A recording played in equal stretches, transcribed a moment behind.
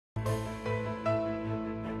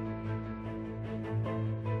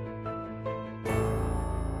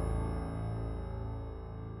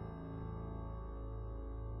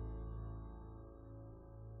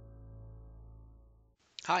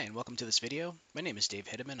Hi and welcome to this video. My name is Dave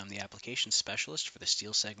Hideman. I'm the application specialist for the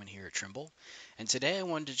steel segment here at Trimble. And today I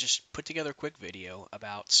wanted to just put together a quick video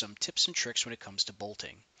about some tips and tricks when it comes to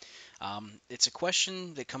bolting. It's a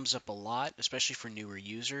question that comes up a lot, especially for newer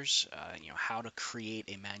users, how to create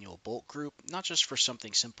a manual bolt group, not just for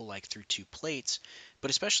something simple like through two plates,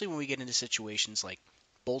 but especially when we get into situations like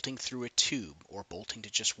bolting through a tube or bolting to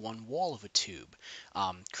just one wall of a tube,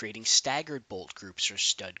 creating staggered bolt groups or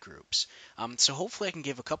stud groups. So hopefully I can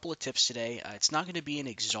give a couple of tips today. It's not going to be an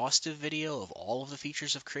exhaustive video of all of the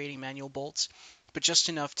features of creating manual bolts, but just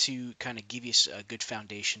enough to kind of give you a good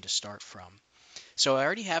foundation to start from. So I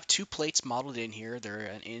already have two plates modeled in here. They're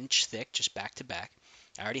an inch thick, just back to back.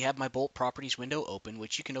 I already have my bolt properties window open,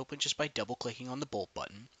 which you can open just by double clicking on the bolt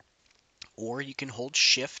button. Or you can hold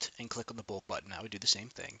shift and click on the bolt button. That would do the same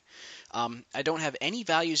thing. I don't have any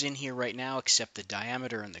values in here right now except the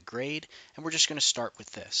diameter and the grade, and we're just going to start with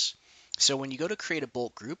this. So when you go to create a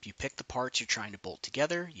bolt group, you pick the parts you're trying to bolt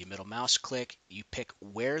together, you middle mouse click, you pick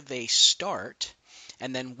where they start,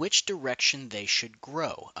 and then which direction they should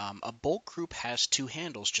grow. A bolt group has two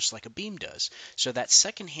handles just like a beam does. So that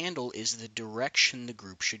second handle is the direction the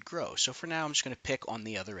group should grow. So for now I'm just going to pick on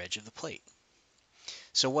the other edge of the plate.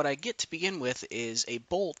 So what I get to begin with is a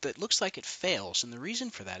bolt that looks like it fails, and the reason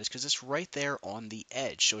for that is because it's right there on the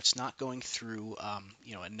edge, so it's not going through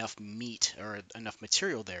enough meat or enough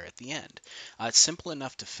material there at the end. It's simple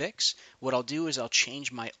enough to fix. What I'll do is I'll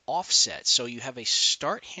change my offset, so you have a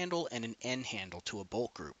start handle and an end handle to a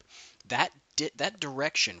bolt group. That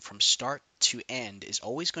direction from start to end is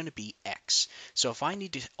always going to be X. So if I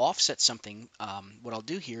need to offset something, what I'll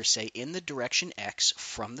do here is say in the direction X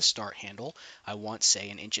from the start handle, I want, say,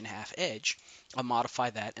 an inch and a half edge. I'll modify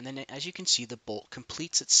that, and then as you can see, the bolt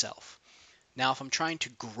completes itself. Now, if I'm trying to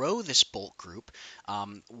grow this bolt group,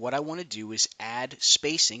 what I want to do is add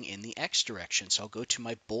spacing in the X direction. So I'll go to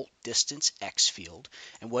my bolt distance X field,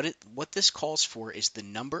 and what this calls for is the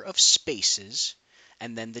number of spaces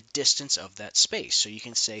and then the distance of that space. So you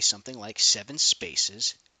can say something like 7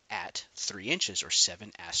 spaces at 3 inches or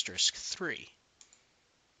 7 asterisk 3.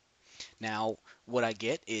 Now, what I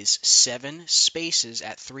get is 7 spaces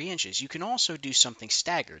at 3 inches. You can also do something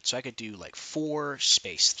staggered. So I could do like 4,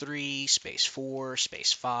 space 3, space 4,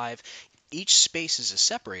 space 5. Each space is a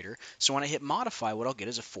separator, so when I hit modify, what I'll get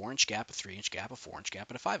is a 4-inch gap, a 3-inch gap, a 4-inch gap,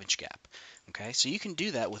 and a 5-inch gap. Okay, so you can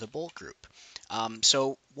do that with a bolt group.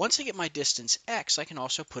 So once I get my distance X, I can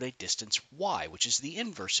also put a distance Y, which is the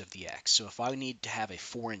inverse of the X. So if I need to have a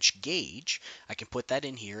 4-inch gauge, I can put that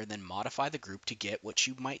in here and then modify the group to get what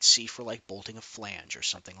you might see for like bolting a flange or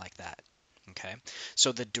something like that. Okay,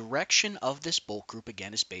 so the direction of this bolt group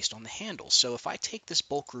again is based on the handle. So if I take this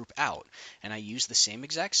bolt group out and I use the same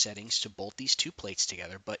exact settings to bolt these two plates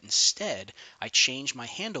together, but instead I change my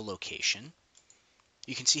handle location,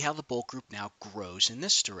 you can see how the bolt group now grows in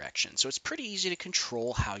this direction. So it's pretty easy to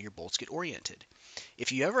control how your bolts get oriented.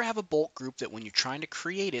 If you ever have a bolt group that when you're trying to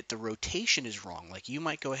create it, the rotation is wrong, like you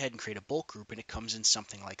might go ahead and create a bolt group and it comes in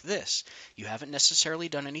something like this. You haven't necessarily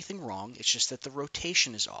done anything wrong, it's just that the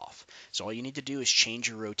rotation is off. So all you need to do is change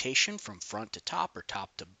your rotation from front to top or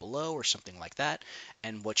top to below or something like that,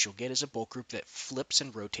 and what you'll get is a bolt group that flips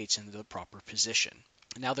and rotates into the proper position.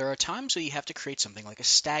 Now there are times where you have to create something like a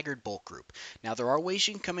staggered bolt group. Now there are ways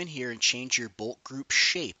you can come in here and change your bolt group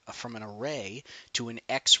shape from an array to an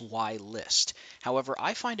XY list. However,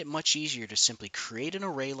 I find it much easier to simply create an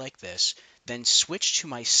array like this, then switch to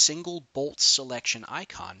my single bolt selection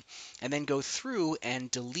icon, and then go through and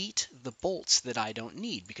delete the bolts that I don't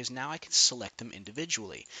need, because now I can select them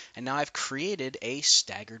individually. And now I've created a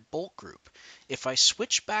staggered bolt group. If I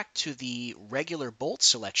switch back to the regular bolt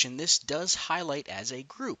selection, this does highlight as a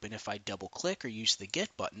group, and if I double click or use the get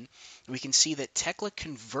button, we can see that Tekla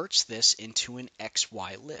converts this into an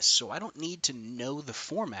XY list. So I don't need to know the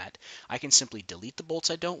format. I can simply delete the bolts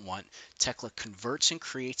I don't want. Tekla converts and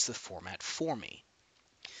creates the format for me.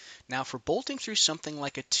 Now for bolting through something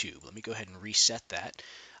like a tube, let me go ahead and reset that.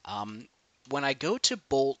 When I go to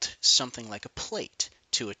bolt something like a plate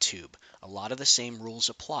to a tube, a lot of the same rules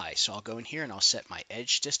apply. So I'll go in here and I'll set my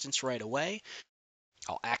edge distance right away.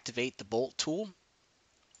 I'll activate the bolt tool,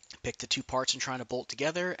 pick the two parts I'm trying to bolt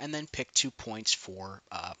together, and then pick 2 points for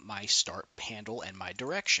my start handle and my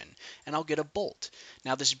direction, and I'll get a bolt.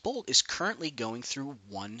 Now this bolt is currently going through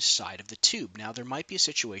one side of the tube. Now there might be a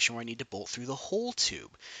situation where I need to bolt through the whole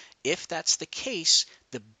tube. If that's the case,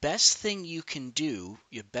 the best thing you can do,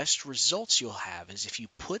 your best results you'll have, is if you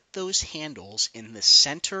put those handles in the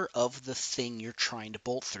center of the thing you're trying to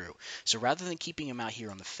bolt through. So rather than keeping them out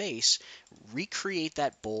here on the face, recreate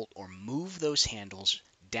that bolt or move those handles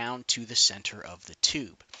down to the center of the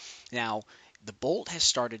tube. Now, The bolt has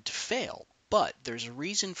started to fail, but there's a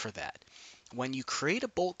reason for that. When you create a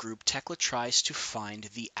bolt group, Tekla tries to find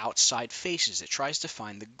the outside faces. It tries to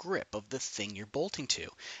find the grip of the thing you're bolting to.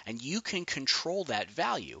 And you can control that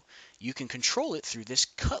value. You can control it through this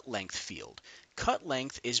cut length field. Cut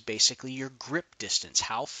length is basically your grip distance.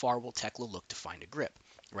 How far will Tekla look to find a grip?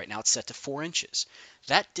 Right now it's set to 4 inches.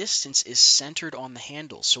 That distance is centered on the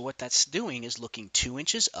handle. So what that's doing is looking 2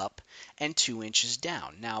 inches up and 2 inches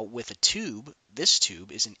down. Now with a tube, this tube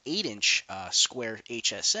is an 8-inch square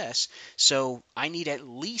HSS, so I need at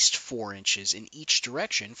least 4 inches in each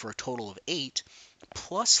direction for a total of 8.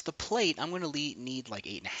 Plus the plate, I'm going to need like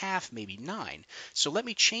 8.5, maybe 9. So let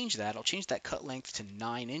me change that. I'll change that cut length to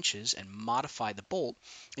 9 inches and modify the bolt.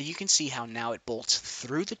 And you can see how now it bolts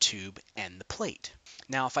through the tube and the plate.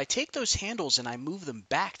 Now if I take those handles and I move them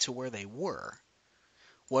back to where they were,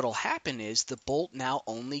 what'll happen is the bolt now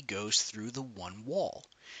only goes through the one wall.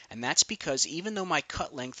 And that's because even though my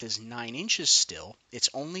cut length is 9 inches still,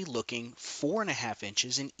 it's only looking 4.5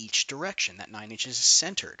 inches in each direction. That 9 inches is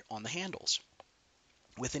centered on the handles.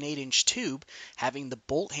 With an 8-inch tube, having the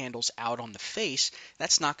bolt handles out on the face,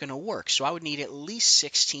 that's not going to work. So I would need at least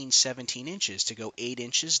 16, 17 inches to go 8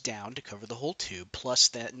 inches down to cover the whole tube, plus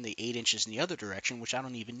then the 8 inches in the other direction, which I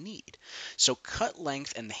don't even need. So cut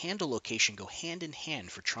length and the handle location go hand in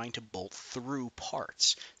hand for trying to bolt through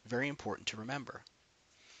parts. Very important to remember.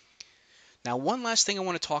 Now, one last thing I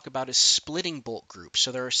want to talk about is splitting bolt groups.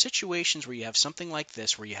 So there are situations where you have something like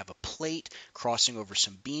this, where you have a plate crossing over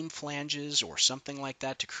some beam flanges or something like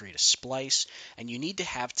that to create a splice, and you need to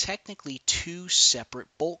have technically 2 separate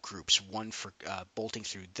bolt groups, one for bolting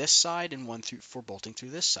through this side and one for bolting through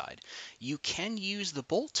this side. You can use the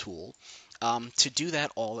bolt tool to do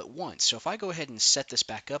that all at once. So if I go ahead and set this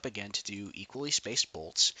back up again to do equally spaced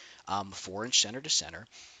bolts, 4-inch center to center,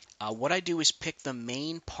 what I do is pick the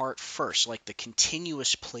main part first, like the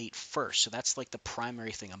continuous plate first. So that's like the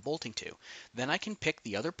primary thing I'm bolting to. Then I can pick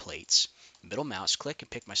the other plates, middle mouse click,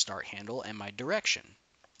 and pick my start handle and my direction.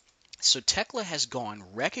 So Tekla has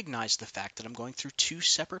recognized the fact that I'm going through 2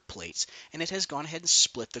 separate plates, and it has gone ahead and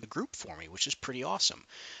split the group for me, which is pretty awesome.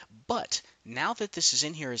 But now that this is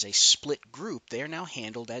in here as a split group, they are now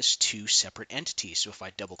handled as 2 separate entities. So if I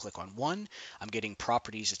double click on one, I'm getting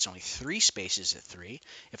properties, it's only 3 spaces at 3.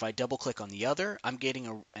 If I double click on the other, I'm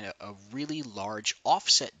getting a really large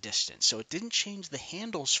offset distance. So it didn't change the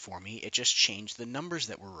handles for me, it just changed the numbers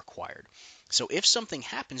that were required. So if something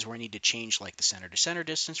happens where I need to change like the center to center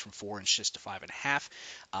distance from 4 inches to 5.5,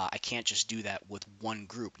 I can't just do that with one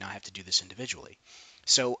group. Now I have to do this individually.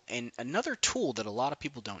 So another tool that a lot of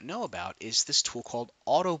people don't know about is this tool called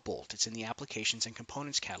Auto Bolt. It's in the Applications and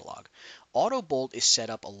Components catalog. Auto Bolt is set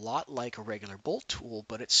up a lot like a regular bolt tool,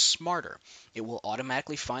 but it's smarter. It will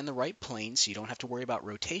automatically find the right plane, so you don't have to worry about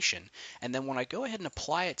rotation. And then when I go ahead and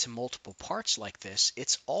apply it to multiple parts like this,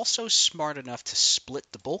 it's also smart enough to split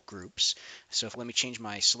the bolt groups. So let me change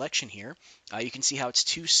my selection here. You can see how it's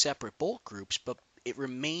 2 separate bolt groups, but it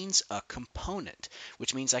remains a component,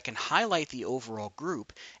 which means I can highlight the overall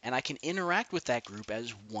group and I can interact with that group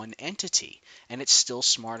as one entity, and it's still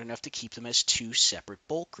smart enough to keep them as 2 separate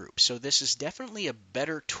bolt groups. So this is definitely a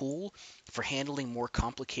better tool for handling more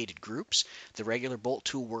complicated groups. The regular bolt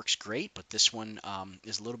tool works great, but this one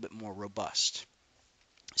is a little bit more robust.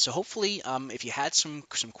 So hopefully, if you had some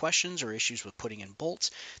questions or issues with putting in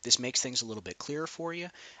bolts, this makes things a little bit clearer for you.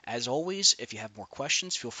 As always, if you have more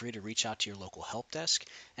questions, feel free to reach out to your local help desk.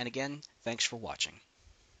 And again, thanks for watching.